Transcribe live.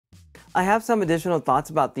I have some additional thoughts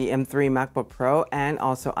about the M3 MacBook Pro and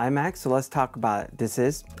also iMac, so let's talk about it. This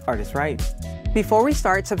is ArtIsRight. Before we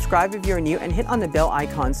start, subscribe if you're new and hit on the bell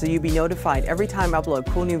icon so you'll be notified every time I upload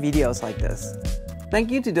cool new videos like this. Thank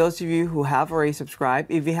you to those of you who have already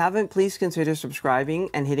subscribed. If you haven't, please consider subscribing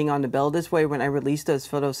and hitting on the bell. This way, when I release those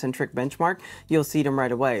photo-centric benchmark, you'll see them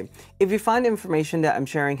right away. If you find the information that I'm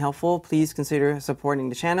sharing helpful, please consider supporting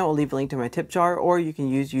the channel. I'll leave a link to my tip jar, or you can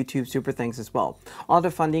use YouTube Super Thanks as well. All the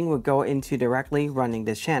funding will go into directly running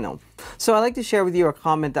this channel. So I'd like to share with you a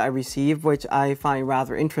comment that I received, which I find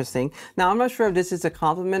rather interesting. Now, I'm not sure if this is a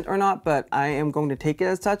compliment or not, but I am going to take it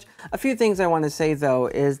as such. A few things I want to say, though,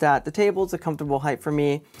 is that the table is a comfortable height for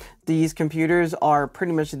me. These computers are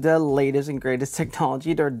pretty much the latest and greatest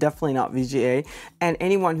technology. They're definitely not VGA. And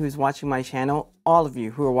anyone who's watching my channel, all of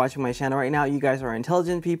you who are watching my channel right now, you guys are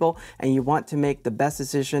intelligent people and you want to make the best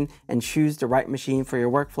decision and choose the right machine for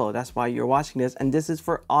your workflow. That's why you're watching this. And this is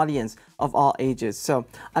for audience of all ages. So,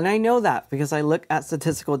 and I know that because I look at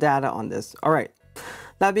statistical data on this. All right.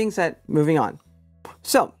 That being said, moving on.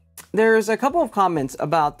 So, there's a couple of comments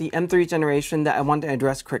about the M3 generation that I want to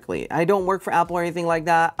address quickly. I don't work for Apple or anything like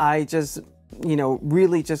that. I just,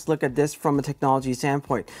 really just look at this from a technology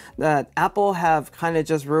standpoint. That Apple have kind of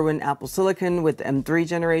just ruined Apple Silicon with the M3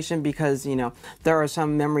 generation because, there are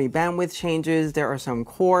some memory bandwidth changes, there are some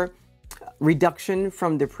core reduction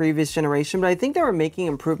from the previous generation, but I think they were making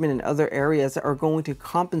improvement in other areas that are going to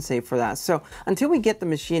compensate for that. So until we get the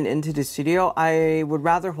machine into the studio, I would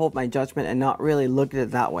rather hold my judgment and not really look at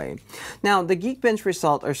it that way. Now, the Geekbench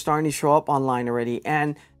results are starting to show up online already,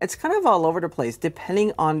 and it's kind of all over the place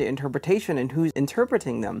depending on the interpretation and who's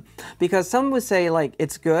interpreting them. Because some would say like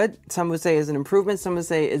it's good, some would say it's an improvement, some would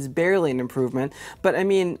say it's barely an improvement. But I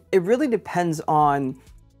mean, it really depends on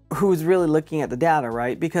who's really looking at the data,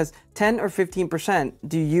 right? Because 10 or 15%,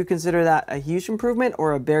 do you consider that a huge improvement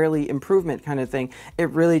or a barely improvement kind of thing? It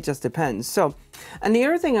really just depends. So, and the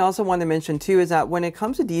other thing I also want to mention too is that when it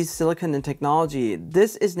comes to these silicon and technology,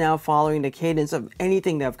 this is now following the cadence of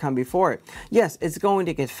anything that have come before it. Yes, it's going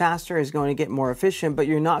to get faster, it's going to get more efficient, but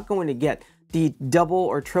you're not going to get the double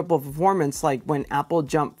or triple performance like when Apple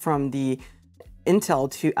jumped from the Intel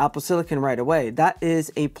to Apple Silicon right away. That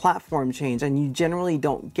is a platform change, and you generally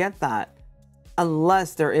don't get that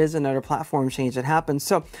unless there is another platform change that happens.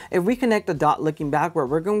 So if we connect the dot looking backward,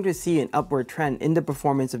 we're going to see an upward trend in the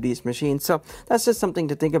performance of these machines. So that's just something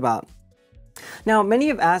to think about. Now, many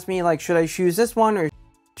have asked me, like, should I choose this one or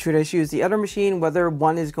should I choose the other machine, whether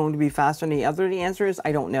one is going to be faster than the other? The answer is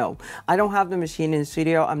I don't know. I don't have the machine in the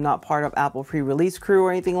studio. I'm not part of Apple pre-release crew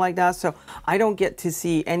or anything like that. So I don't get to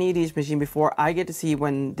see any of these machines before. I get to see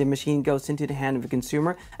when the machine goes into the hand of a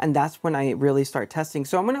consumer. And that's when I really start testing.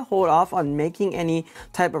 So I'm going to hold off on making any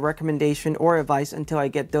type of recommendation or advice until I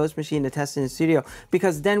get those machines to test in the studio,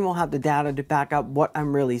 because then we'll have the data to back up what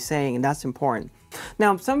I'm really saying. And that's important.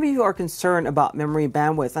 Now, some of you are concerned about memory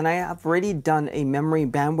bandwidth, and I have already done a memory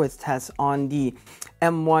bandwidth test on the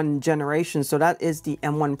M1 generation. So that is the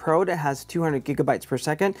M1 Pro that has 200 gigabytes per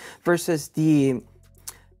second versus the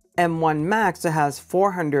M1 Max that has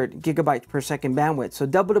 400 gigabytes per second bandwidth. So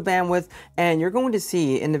double the bandwidth, and you're going to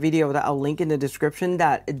see in the video that I'll link in the description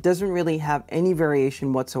that it doesn't really have any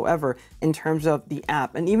variation whatsoever in terms of the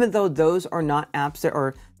app. And even though those are not apps that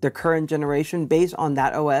are the current generation based on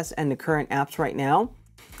that OS and the current apps right now,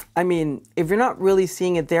 I mean, if you're not really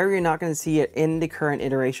seeing it there, you're not going to see it in the current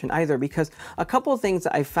iteration either. Because a couple of things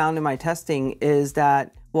that I found in my testing is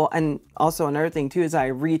that, well, and also another thing too is I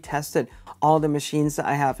retested all the machines that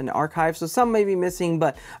I have in the archive. So some may be missing,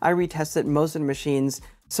 but I retested most of the machines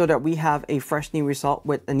so that we have a fresh new result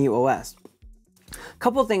with a new OS. A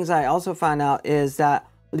couple of things I also found out is that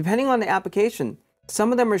depending on the application,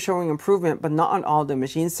 some of them are showing improvement, but not on all the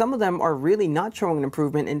machines. Some of them are really not showing an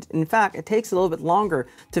improvement. And in fact, it takes a little bit longer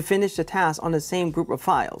to finish the task on the same group of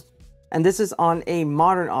files. And this is on a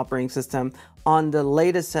modern operating system on the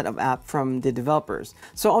latest set of app from the developers.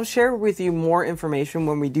 So I'll share with you more information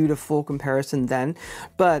when we do the full comparison then.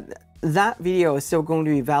 But that video is still going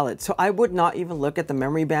to be valid. So I would not even look at the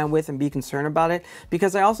memory bandwidth and be concerned about it,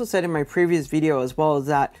 because I also said in my previous video as well is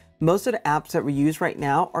that most of the apps that we use right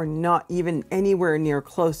now are not even anywhere near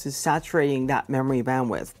close to saturating that memory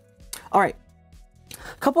bandwidth. All right.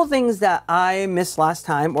 A couple of things that I missed last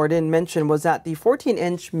time or didn't mention was that the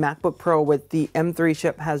 14-inch MacBook Pro with the M3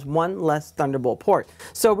 chip has one less Thunderbolt port.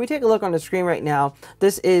 So if we take a look on the screen right now,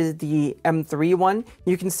 this is the M3 one.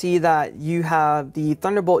 You can see that you have the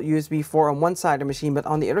Thunderbolt USB 4 on one side of the machine, but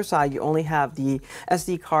on the other side, you only have the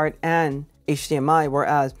SD card and HDMI,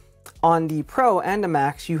 whereas on the Pro and the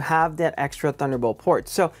Max, you have that extra Thunderbolt port.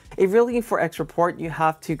 So if you're looking for extra port, you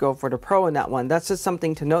have to go for the Pro in that one. That's just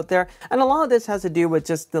something to note there. And a lot of this has to do with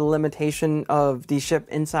just the limitation of the chip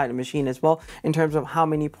inside the machine as well, in terms of how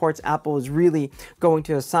many ports Apple is really going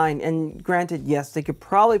to assign. And granted, yes, they could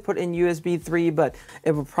probably put in USB 3, but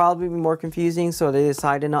it would probably be more confusing, so they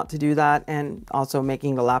decided not to do that, and also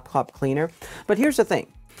making the laptop cleaner. But here's the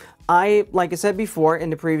thing. Like I said before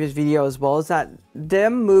in the previous video as well, is that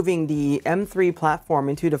them moving the M3 platform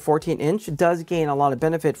into the 14-inch does gain a lot of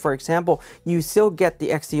benefit. For example, you still get the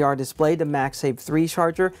XDR display, the MagSafe 3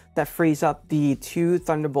 charger that frees up the 2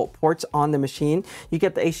 Thunderbolt ports on the machine. You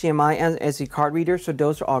get the HDMI and SD card reader, so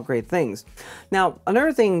those are all great things. Now,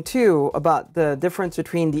 another thing too about the difference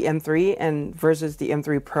between the M3 and versus the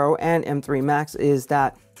M3 Pro and M3 Max is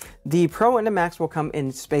that the Pro and the Max will come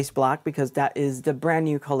in space black, because that is the brand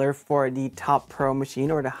new color for the top Pro machine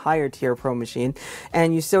or the higher tier Pro machine.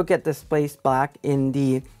 And you still get the space black in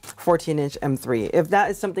the 14-inch M3. If that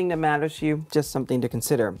is something that matters to you, just something to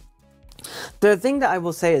consider. The thing that I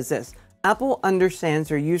will say is this. Apple understands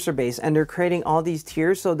their user base, and they're creating all these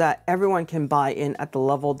tiers so that everyone can buy in at the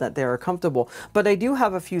level that they're comfortable. But I do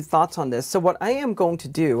have a few thoughts on this. So what I am going to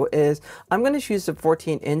do is I'm going to choose the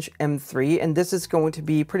 14-inch M3, and this is going to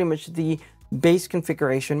be pretty much the base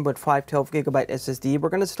configuration with 512GB SSD. We're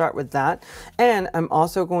going to start with that. And I'm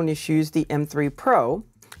also going to choose the M3 Pro,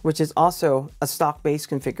 which is also a stock base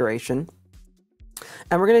configuration.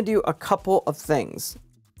 And we're going to do a couple of things.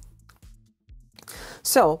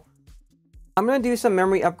 So I'm going to do some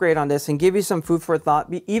memory upgrade on this and give you some food for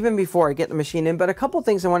thought even before I get the machine in. But a couple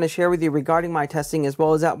things I want to share with you regarding my testing as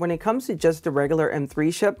well is that when it comes to just the regular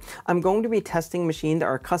M3 chip, I'm going to be testing machines that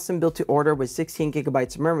are custom built to order with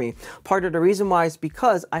 16GB of memory. Part of the reason why is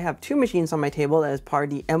because I have 2 machines on my table that is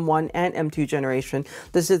part of the M1 and M2 generation.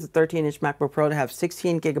 This is the 13-inch MacBook Pro to have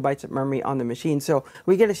 16GB of memory on the machine. So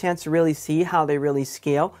we get a chance to really see how they really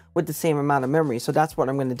scale with the same amount of memory. So that's what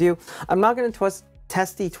I'm going to do. I'm not going to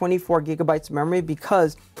test the 24GB of memory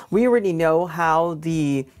because we already know how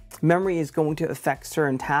the memory is going to affect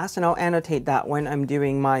certain tasks, and I'll annotate that when I'm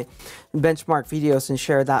doing my benchmark videos and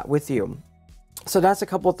share that with you. So that's a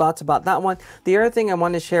couple thoughts about that one. The other thing I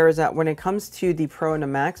want to share is that when it comes to the Pro and the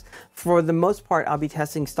Max, for the most part, I'll be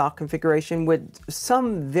testing stock configuration with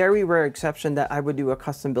some very rare exception that I would do a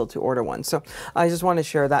custom build to order one. So I just want to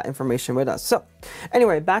share that information with us. So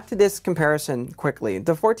anyway, back to this comparison quickly.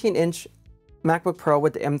 The 14-inch MacBook Pro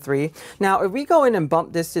with the M3. Now, if we go in and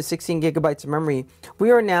bump this to 16GB of memory,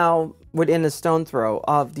 we are now within a stone throw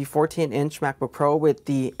of the 14-inch MacBook Pro with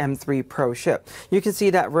the M3 Pro chip. You can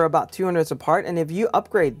see that we're about 200s apart, and if you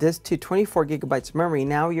upgrade this to 24GB of memory,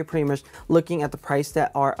 now you're pretty much looking at the price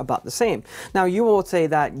that are about the same. Now, you will say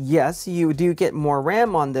that yes, you do get more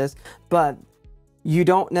RAM on this, but you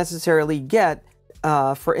don't necessarily get,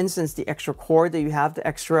 for instance, the extra cord that you have, the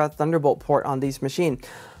extra Thunderbolt port on these machines.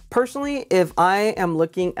 Personally, if I am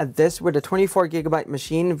looking at this with a 24GB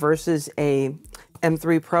machine versus a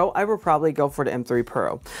M3 Pro, I would probably go for the M3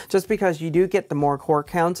 Pro, just because you do get the more core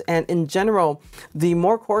counts. And in general, the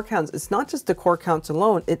more core counts, it's not just the core counts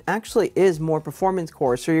alone, it actually is more performance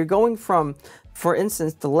cores. So you're going from, for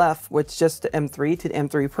instance, the left with just the M3 to the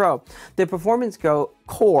M3 Pro. The performance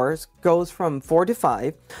cores goes from 4 to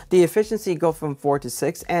 5, the efficiency goes from 4 to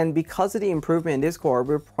 6, and because of the improvement in this core,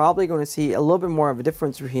 we're probably going to see a little bit more of a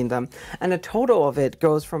difference between them, and the total of it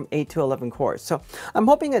goes from 8 to 11 cores. So I'm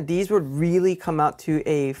hoping that these would really come out to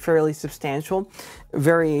a fairly substantial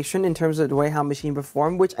variation in terms of the way how machine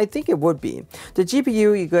perform, which I think it would be. The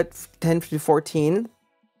GPU, you get 10 to 14.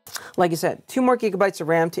 Like I said, 2 more gigabytes of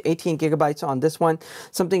RAM to 18 gigabytes on this one.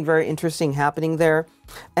 Something very interesting happening there.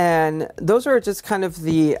 And those are just kind of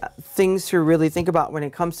the things to really think about when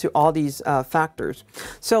it comes to all these factors.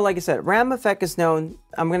 So like I said, RAM effect is known.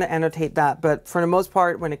 I'm going to annotate that. But for the most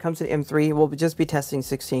part, when it comes to the M3, we'll just be testing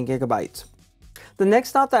 16 gigabytes. The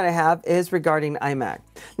next thought that I have is regarding the iMac.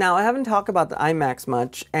 Now, I haven't talked about the iMacs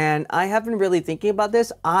much, and I haven't really thinking about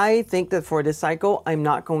this. I think that for this cycle, I'm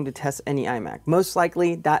not going to test any iMac. Most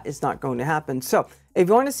likely, that is not going to happen. So, if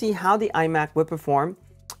you want to see how the iMac would perform,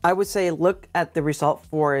 I would say look at the result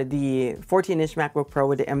for the 14-inch MacBook Pro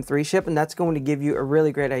with the M3 chip, and that's going to give you a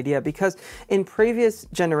really great idea, because in previous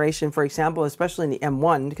generation, for example, especially in the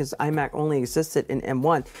M1, because iMac only existed in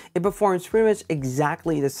M1, it performs pretty much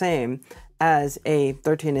exactly the same as a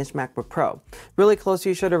 13-inch MacBook Pro. Really close to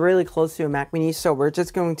each other, really close to a Mac Mini, so we're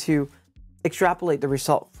just going to extrapolate the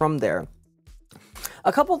result from there.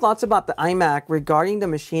 A couple thoughts about the iMac regarding the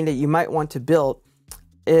machine that you might want to build.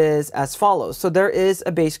 is as follows. So there is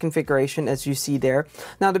a base configuration as you see there.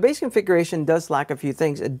 Now the base configuration does lack a few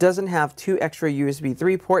things. It doesn't have 2 extra USB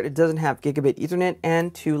 3 port, it doesn't have gigabit Ethernet,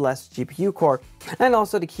 and 2 less GPU core. And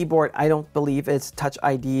also the keyboard, I don't believe it's Touch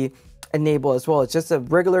ID enabled as well. It's just a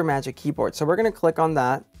regular Magic Keyboard. So we're going to click on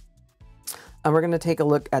that and we're going to take a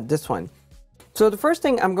look at this one. So the first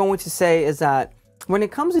thing I'm going to say is that when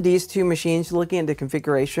it comes to these two machines, looking at the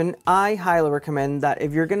configuration, I highly recommend that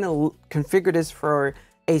if you're going to configure this for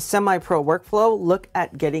a semi-pro workflow, look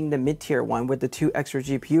at getting the mid-tier one with the 2 extra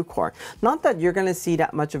GPU core. Not that you're going to see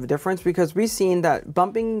that much of a difference, because we've seen that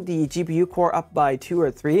bumping the GPU core up by 2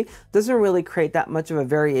 or 3 doesn't really create that much of a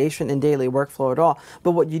variation in daily workflow at all.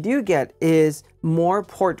 But what you do get is more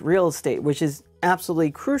port real estate, which is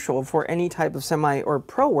absolutely crucial for any type of semi or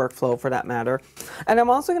pro workflow for that matter. And I'm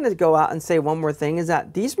also going to go out and say one more thing, is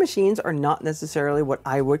that these machines are not necessarily what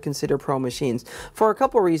I would consider pro machines for a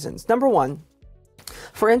couple reasons. Number one,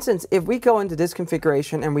 for instance, if we go into this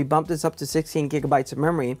configuration and we bump this up to 16 gigabytes of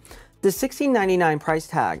memory, the $1699 price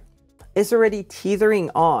tag is already teetering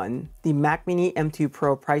on the Mac Mini M2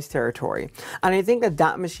 Pro price territory. And I think that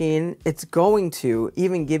that machine, it's going to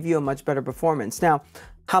even give you a much better performance. Now,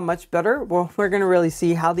 how much better? Well, we're going to really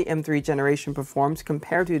see how the M3 generation performs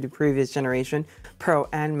compared to the previous generation Pro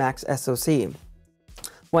and Max SoC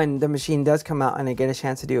when the machine does come out and I get a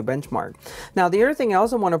chance to do a benchmark. Now, the other thing I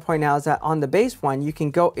also want to point out is that on the base one, you can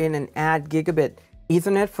go in and add gigabit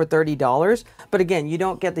Ethernet for $30, but again, you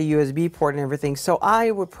don't get the USB port and everything, so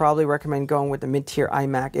I would probably recommend going with the mid-tier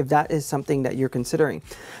iMac if that is something that you're considering.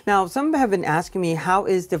 Now, some have been asking me, how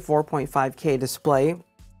is the 4.5K display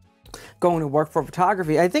going to work for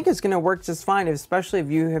photography? I think it's going to work just fine, especially if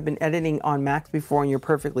you have been editing on Macs before and you're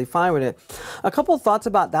perfectly fine with it. A couple of thoughts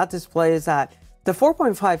about that display is that the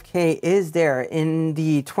 4.5K is there in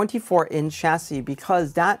the 24-inch chassis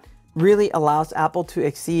because that really allows Apple to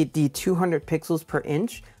exceed the 200 pixels per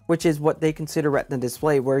inch, which is what they consider Retina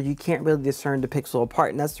display, where you can't really discern the pixel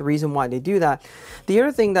apart, and that's the reason why they do that. The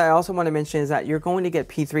other thing that I also want to mention is that you're going to get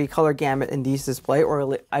P3 color gamut in these display,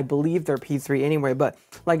 or I believe they're P3 anyway, but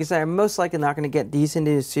like I said, I'm most likely not going to get these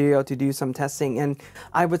into the studio to do some testing, and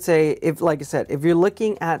I would say, like I said, if you're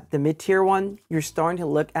looking at the mid-tier one, you're starting to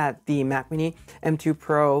look at the Mac Mini M2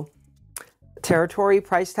 Pro territory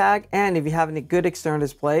price tag, and if you have a good external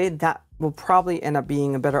display, that will probably end up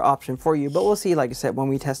being a better option for you, but we'll see, like I said, when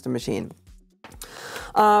we test the machine.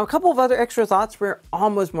 A couple of other extra thoughts, we're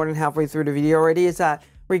almost more than halfway through the video already, is that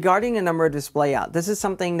regarding a number of display out, this is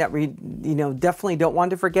something that we definitely don't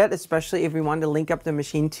want to forget, especially if we want to link up the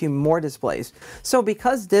machine to more displays. So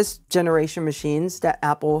because this generation machines that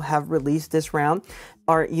Apple have released this round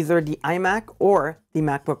are either the iMac or the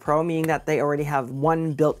MacBook Pro, meaning that they already have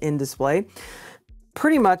one built-in display,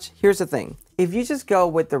 pretty much, here's the thing. If you just go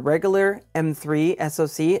with the regular M3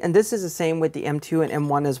 SoC, and this is the same with the M2 and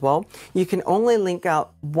M1 as well, you can only link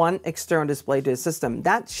out one external display to the system.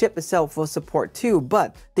 That chip itself will support 2,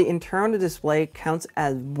 but the internal display counts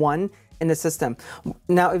as 1 in the system.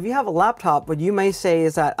 Now, if you have a laptop, what you may say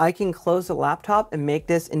is that I can close the laptop and make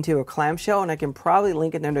this into a clamshell, and I can probably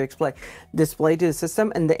link it under display to the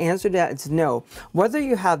system, and the answer to that is no. Whether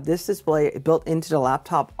you have this display built into the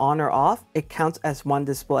laptop on or off, it counts as one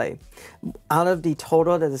display out of the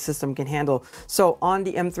total that the system can handle. So on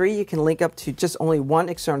the M3, you can link up to just only one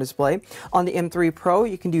external display. On the M3 Pro,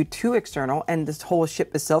 you can do 2 external, and this whole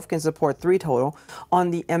chip itself can support 3 total.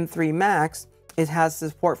 On the M3 Max, it has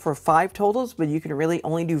support for 5 totals, but you can really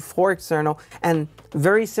only do 4 external. And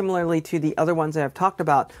very similarly to the other ones that I've talked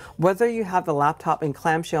about, whether you have the laptop in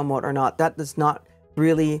clamshell mode or not, that does not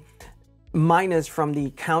really minus from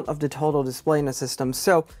the count of the total display in the system.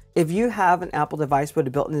 So if you have an Apple device with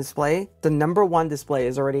a built-in display, the number 1 display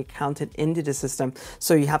is already counted into the system,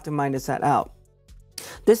 so you have to minus that out.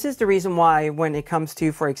 This is the reason why when it comes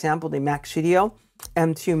to, for example, the Mac Studio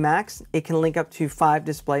M2 Max, it can link up to 5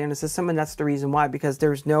 display in the system, and that's the reason why, because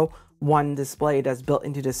there's no one display that's built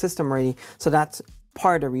into the system already. So that's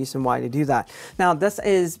part of the reason why to do that. Now, this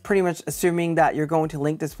is pretty much assuming that you're going to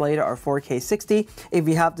link display to our 4K 60. If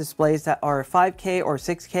you have displays that are 5K or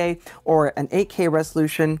 6K or an 8K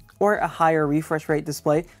resolution or a higher refresh rate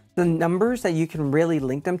display, the numbers that you can really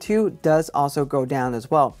link them to does also go down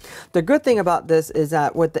as well. The good thing about this is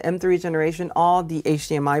that with the M3 generation, all the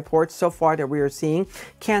HDMI ports so far that we are seeing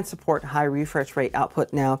can support high refresh rate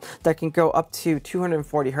output now that can go up to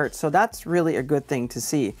 240 Hertz. So that's really a good thing to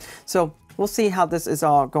see. So we'll see how this is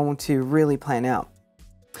all going to really plan out.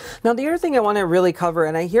 Now, the other thing I want to really cover,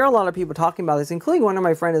 and I hear a lot of people talking about this, including one of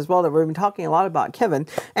my friends as well, that we've been talking a lot about, Kevin,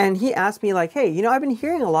 and he asked me like, hey, you know, I've been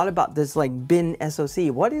hearing a lot about this like bin SoC.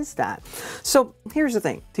 What is that? So here's the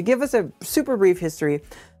thing. To give us a super brief history,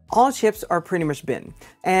 all chips are pretty much bin.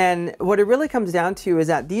 And what it really comes down to is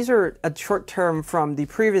that these are a short term from the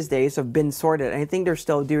previous days of bin sorted. And I think they're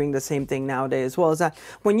still doing the same thing nowadays as well, is that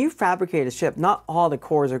when you fabricate a chip, not all the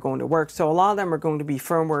cores are going to work. So a lot of them are going to be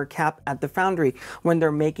firmware capped at the foundry when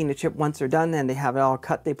they're making the chip. Once they're done and they have it all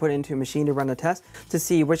cut, they put it into a machine to run a test to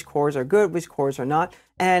see which cores are good, which cores are not.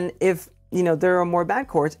 And if there are more bad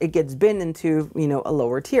cores, it gets binned into, a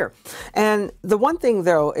lower tier. And the one thing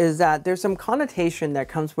though is that there's some connotation that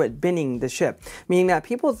comes with binning the chip, meaning that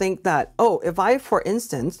people think that, oh, if I, for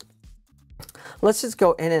instance, let's just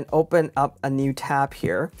go in and open up a new tab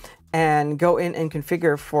here and go in and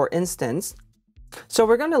configure, for instance. So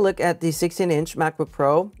we're going to look at the 16-inch MacBook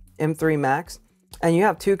Pro M3 Max, and you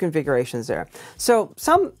have two configurations there. So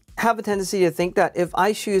some have a tendency to think that if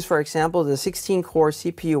I choose, for example, the 16-core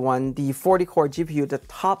CPU one, the 40-core GPU, the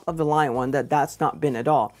top of the line one, that's not bin at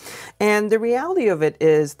all. And the reality of it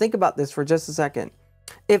is, think about this for just a second.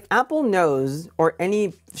 If Apple knows, or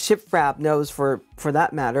any chip fab knows for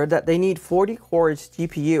that matter, that they need 40 cores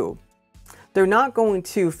GPU, they're not going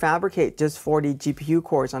to fabricate just 40 GPU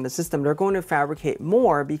cores on the system. They're going to fabricate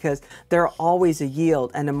more because there's always a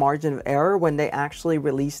yield and a margin of error when they actually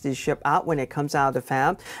release this chip out when it comes out of the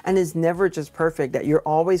fab. And it's never just perfect that you're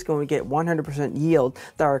always going to get 100% yield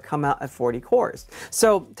that are come out at 40 cores.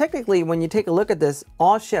 So technically, when you take a look at this,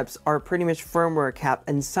 all chips are pretty much firmware capped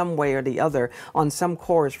in some way or the other on some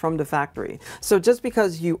cores from the factory. So just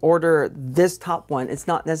because you order this top one, it's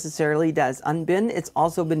not necessarily that it's unbin. It's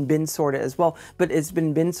also been bin sorted as well. But it's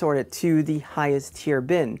been bin sorted to the highest tier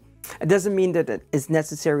bin. It doesn't mean that it is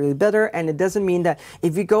necessarily better, and it doesn't mean that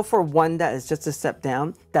if you go for one that is just a step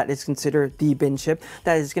down, that is considered the bin chip,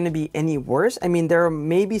 that is going to be any worse. I mean, there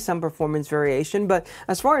may be some performance variation, but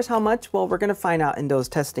as far as how much, well, we're going to find out in those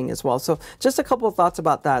testing as well. So just a couple of thoughts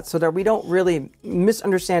about that so that we don't really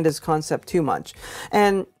misunderstand this concept too much.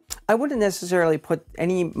 And I wouldn't necessarily put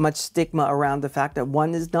much stigma around the fact that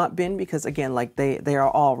one is not bin, because again, like they are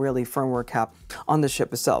all really firmware capped on the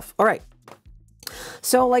chip itself. All right.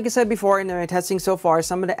 So like I said before, in my testing so far,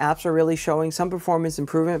 some of the apps are really showing some performance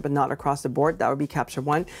improvement, but not across the board. That would be Capture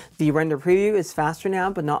One. The render preview is faster now,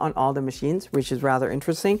 but not on all the machines, which is rather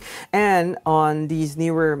interesting. And on these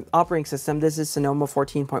newer operating system, this is Sonoma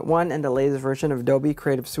 14.1 and the latest version of Adobe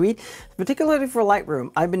Creative Suite, particularly for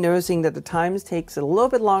Lightroom. I've been noticing that the times takes a little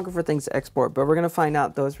bit longer for things to export, but we're going to find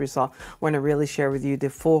out those results when I really share with you the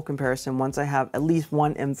full comparison once I have at least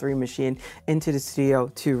one M3 machine into the studio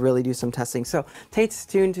to really do some testing. So stay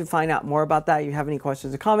tuned to find out more about that. If you have any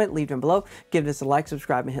questions or comment, leave them below. Give this a like,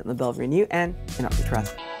 subscribe, and hit the bell for new and in Art We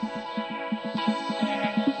Trust.